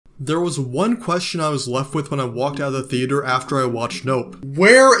There was one question I was left with when I walked out of the theater after I watched Nope.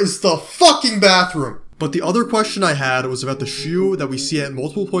 Where is the fucking bathroom? But the other question I had was about the shoe that we see at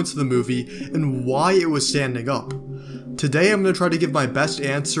multiple points of the movie and why it was standing up. Today I'm going to try to give my best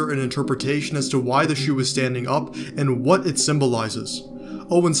answer and interpretation as to why the shoe was standing up and what it symbolizes.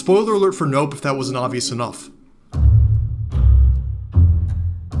 Oh, and spoiler alert for Nope if that wasn't obvious enough.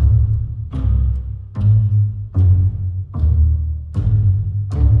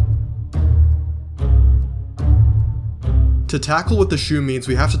 To tackle what the shoe means,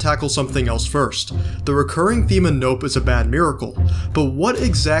 we have to tackle something else first. The recurring theme in Nope is a bad miracle. But what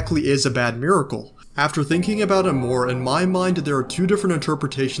exactly is a bad miracle? After thinking about it more, in my mind there are two different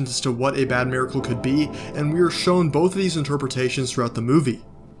interpretations as to what a bad miracle could be, and we are shown both of these interpretations throughout the movie.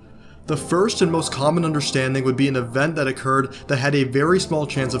 The first and most common understanding would be an event that occurred that had a very small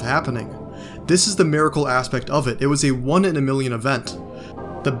chance of happening. This is the miracle aspect of it. It was a 1 in a million event.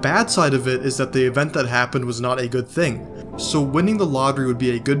 The bad side of it is that the event that happened was not a good thing. So winning the lottery would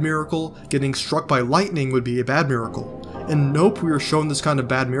be a good miracle, getting struck by lightning would be a bad miracle. In Nope, we are shown this kind of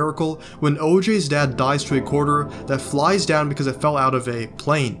bad miracle when OJ's dad dies to a quarter that flies down because it fell out of a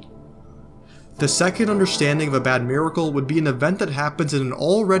plane. The second understanding of a bad miracle would be an event that happens in an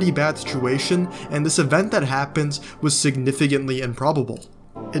already bad situation, and this event that happens was significantly improbable.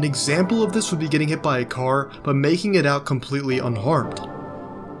 An example of this would be getting hit by a car, but making it out completely unharmed.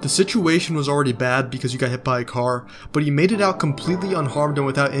 The situation was already bad because you got hit by a car, but you made it out completely unharmed and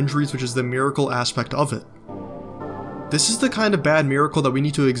without injuries, which is the miracle aspect of it. This is the kind of bad miracle that we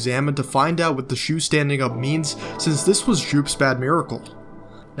need to examine to find out what the shoe standing up means, since this was Jupe's bad miracle.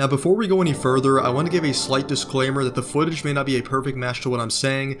 Now before we go any further, I want to give a slight disclaimer that the footage may not be a perfect match to what I'm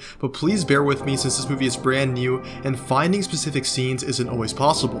saying, but please bear with me since this movie is brand new and finding specific scenes isn't always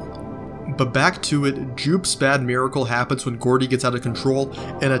possible. But back to it, Jupe's bad miracle happens when Gordy gets out of control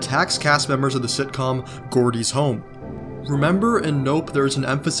and attacks cast members of the sitcom Gordy's Home. Remember, in Nope, there is an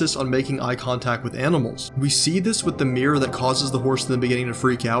emphasis on making eye contact with animals. We see this with the mirror that causes the horse in the beginning to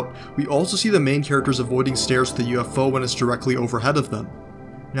freak out. We also see the main characters avoiding stares with the UFO when it's directly overhead of them.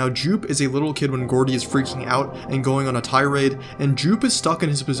 Now Jupe is a little kid when Gordy is freaking out and going on a tirade, and Jupe is stuck in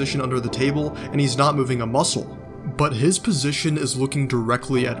his position under the table and he's not moving a muscle. But his position is looking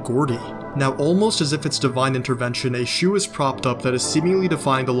directly at Gordy. Now almost as if it's divine intervention, a shoe is propped up that is seemingly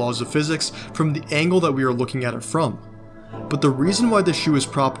defying the laws of physics from the angle that we are looking at it from. But the reason why the shoe is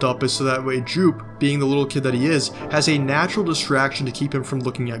propped up is so that way Jupe, being the little kid that he is, has a natural distraction to keep him from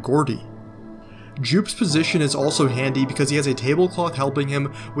looking at Gordy. Jupe's position is also handy because he has a tablecloth helping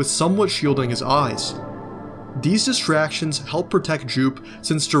him with somewhat shielding his eyes. These distractions help protect Jupe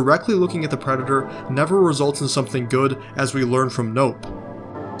since directly looking at the predator never results in something good, as we learn from Nope.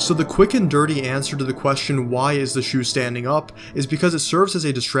 So the quick and dirty answer to the question why is the shoe standing up is because it serves as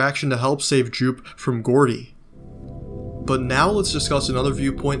a distraction to help save Jupe from Gordy. But now let's discuss another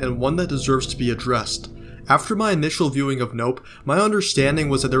viewpoint and one that deserves to be addressed. After my initial viewing of Nope, my understanding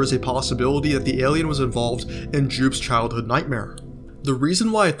was that there was a possibility that the alien was involved in Jupe's childhood nightmare. The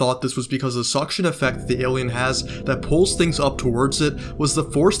reason why I thought this was because the suction effect that the alien has that pulls things up towards it was the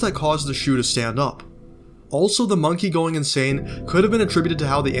force that caused the shoe to stand up. Also, the monkey going insane could have been attributed to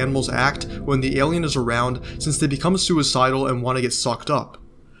how the animals act when the alien is around, since they become suicidal and want to get sucked up.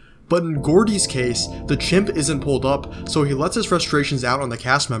 But in Gordy's case, the chimp isn't pulled up, so he lets his frustrations out on the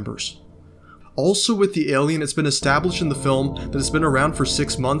cast members. Also with the alien, it's been established in the film that it's been around for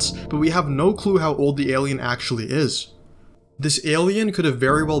 6 months, but we have no clue how old the alien actually is. This alien could have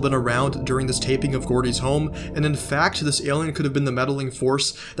very well been around during this taping of Gordy's Home, and in fact this alien could have been the meddling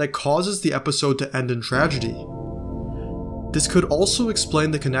force that causes the episode to end in tragedy. This could also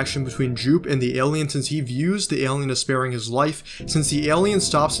explain the connection between Jupe and the alien, since he views the alien as sparing his life, since the alien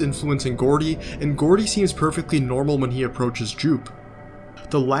stops influencing Gordy, and Gordy seems perfectly normal when he approaches Jupe.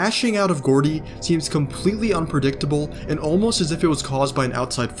 The lashing out of Gordy seems completely unpredictable and almost as if it was caused by an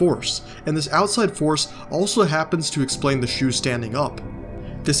outside force, and this outside force also happens to explain the shoe standing up.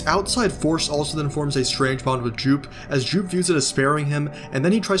 This outside force also then forms a strange bond with Jupe, as Jupe views it as sparing him, and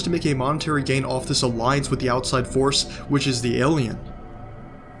then he tries to make a monetary gain off this alliance with the outside force, which is the alien.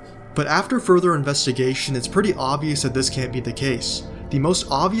 But after further investigation, it's pretty obvious that this can't be the case. The most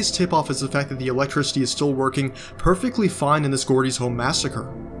obvious tip-off is the fact that the electricity is still working perfectly fine in this Gordy's Home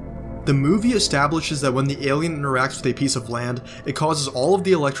massacre. The movie establishes that when the alien interacts with a piece of land, it causes all of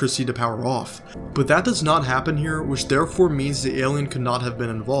the electricity to power off. But that does not happen here, which therefore means the alien could not have been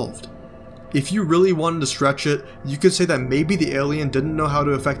involved. If you really wanted to stretch it, you could say that maybe the alien didn't know how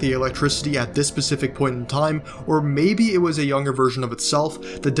to affect the electricity at this specific point in time, or maybe it was a younger version of itself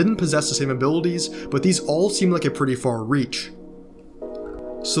that didn't possess the same abilities, but these all seem like a pretty far reach.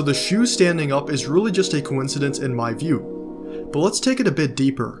 So the shoe standing up is really just a coincidence in my view. But let's take it a bit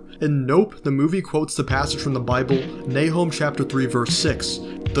deeper. In Nope, the movie quotes the passage from the Bible, Nahum chapter 3 verse 6.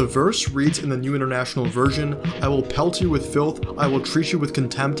 The verse reads in the New International Version, "I will pelt you with filth, I will treat you with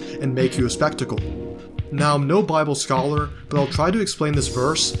contempt, and make you a spectacle." Now, I'm no Bible scholar, but I'll try to explain this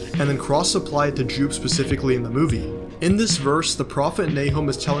verse, and then cross-apply it to Jupe specifically in the movie. In this verse, the prophet Nahum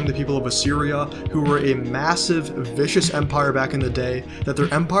is telling the people of Assyria, who were a massive, vicious empire back in the day, that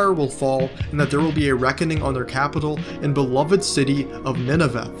their empire will fall, and that there will be a reckoning on their capital and beloved city of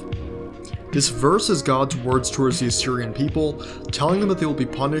Nineveh. This verse is God's words towards the Assyrian people, telling them that they will be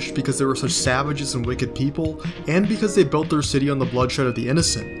punished because they were such savages and wicked people, and because they built their city on the bloodshed of the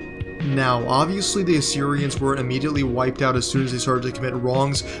innocent. Now, obviously the Assyrians weren't immediately wiped out as soon as they started to commit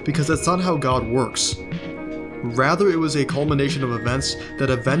wrongs, because that's not how God works. Rather, it was a culmination of events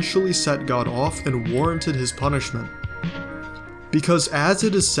that eventually set God off and warranted his punishment. Because as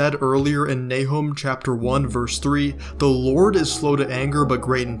it is said earlier in Nahum chapter 1 verse 3, the Lord is slow to anger but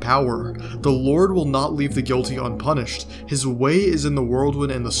great in power. The Lord will not leave the guilty unpunished. His way is in the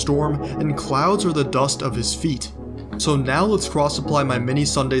whirlwind and the storm, and clouds are the dust of his feet. So now let's cross-apply my mini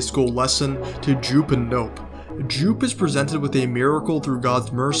Sunday school lesson to Jupe and Nope. Jupe is presented with a miracle through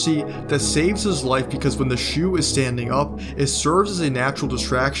God's mercy that saves his life because when the shoe is standing up, it serves as a natural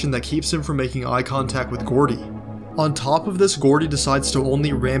distraction that keeps him from making eye contact with Gordy. On top of this, Gordy decides to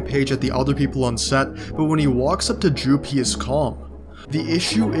only rampage at the other people on set, but when he walks up to Jupe, he is calm. The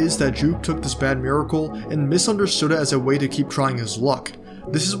issue is that Jupe took this bad miracle and misunderstood it as a way to keep trying his luck.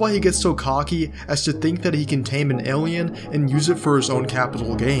 This is why he gets so cocky as to think that he can tame an alien and use it for his own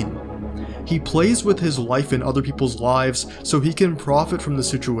capital gain. He plays with his life and other people's lives so he can profit from the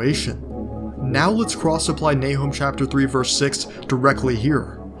situation. Now let's cross-apply Nahum chapter 3 verse 6 directly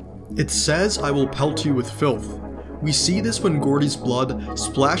here. It says, "I will pelt you with filth." We see this when Gordy's blood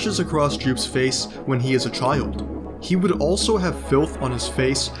splashes across Jupe's face when he is a child. He would also have filth on his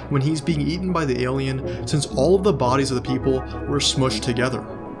face when he's being eaten by the alien, since all of the bodies of the people were smushed together.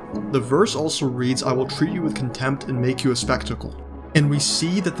 The verse also reads, "I will treat you with contempt and make you a spectacle." And we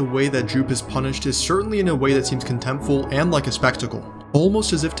see that the way that Jupe is punished is certainly in a way that seems contemptful and like a spectacle,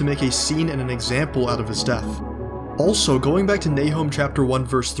 almost as if to make a scene and an example out of his death. Also, going back to Nahum chapter 1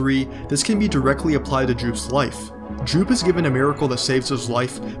 verse 3, this can be directly applied to Jupe's life. Jupe is given a miracle that saves his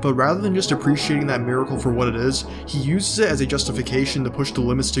life, but rather than just appreciating that miracle for what it is, he uses it as a justification to push the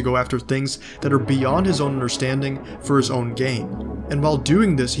limits to go after things that are beyond his own understanding for his own gain. And while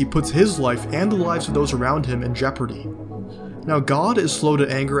doing this, he puts his life and the lives of those around him in jeopardy. Now, God is slow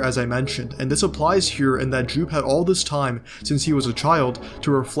to anger, as I mentioned, and this applies here in that Jupe had all this time since he was a child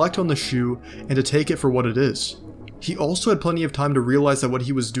to reflect on the shoe and to take it for what it is. He also had plenty of time to realize that what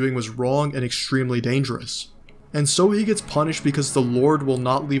he was doing was wrong and extremely dangerous. And so he gets punished because the Lord will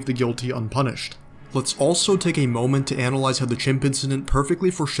not leave the guilty unpunished. Let's also take a moment to analyze how the chimp incident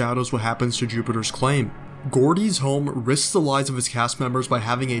perfectly foreshadows what happens to Jupiter's claim. Gordy's home risks the lives of his cast members by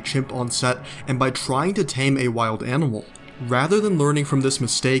having a chimp on set and by trying to tame a wild animal. Rather than learning from this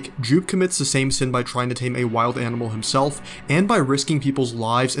mistake, Jupe commits the same sin by trying to tame a wild animal himself and by risking people's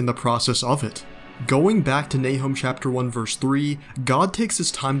lives in the process of it. Going back to Nahum chapter 1 verse 3, God takes his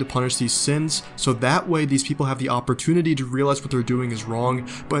time to punish these sins, so that way these people have the opportunity to realize what they're doing is wrong,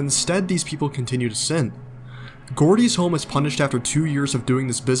 but instead these people continue to sin. Gordy's home is punished after 2 years of doing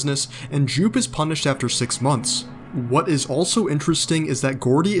this business, and Jupe is punished after 6 months. What is also interesting is that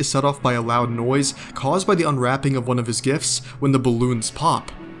Gordy is set off by a loud noise caused by the unwrapping of one of his gifts when the balloons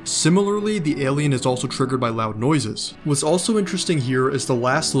pop. Similarly, the alien is also triggered by loud noises. What's also interesting here is the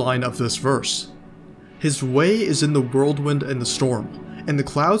last line of this verse. His way is in the whirlwind and the storm, and the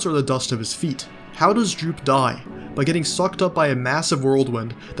clouds are the dust of his feet. How does Jupe die? By getting sucked up by a massive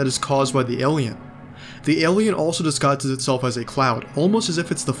whirlwind that is caused by the alien. The alien also disguises itself as a cloud, almost as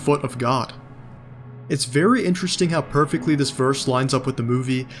if it's the foot of God. It's very interesting how perfectly this verse lines up with the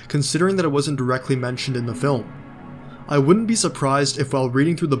movie, considering that it wasn't directly mentioned in the film. I wouldn't be surprised if while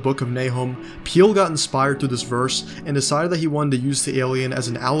reading through the book of Nahum, Peele got inspired through this verse and decided that he wanted to use the alien as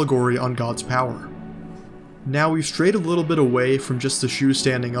an allegory on God's power. Now, we've strayed a little bit away from just the shoe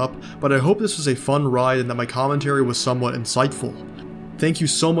standing up, but I hope this was a fun ride and that my commentary was somewhat insightful. Thank you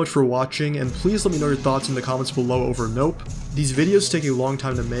so much for watching, and please let me know your thoughts in the comments below over Nope. These videos take a long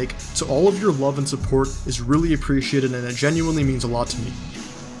time to make, so all of your love and support is really appreciated and it genuinely means a lot to me.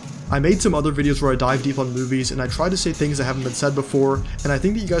 I made some other videos where I dive deep on movies and I try to say things that haven't been said before, and I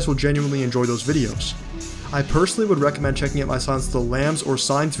think that you guys will genuinely enjoy those videos. I personally would recommend checking out my Silence of the Lambs or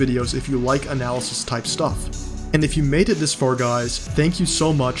Signs videos if you like analysis type stuff. And if you made it this far guys, thank you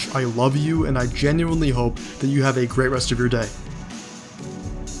so much, I love you, and I genuinely hope that you have a great rest of your day.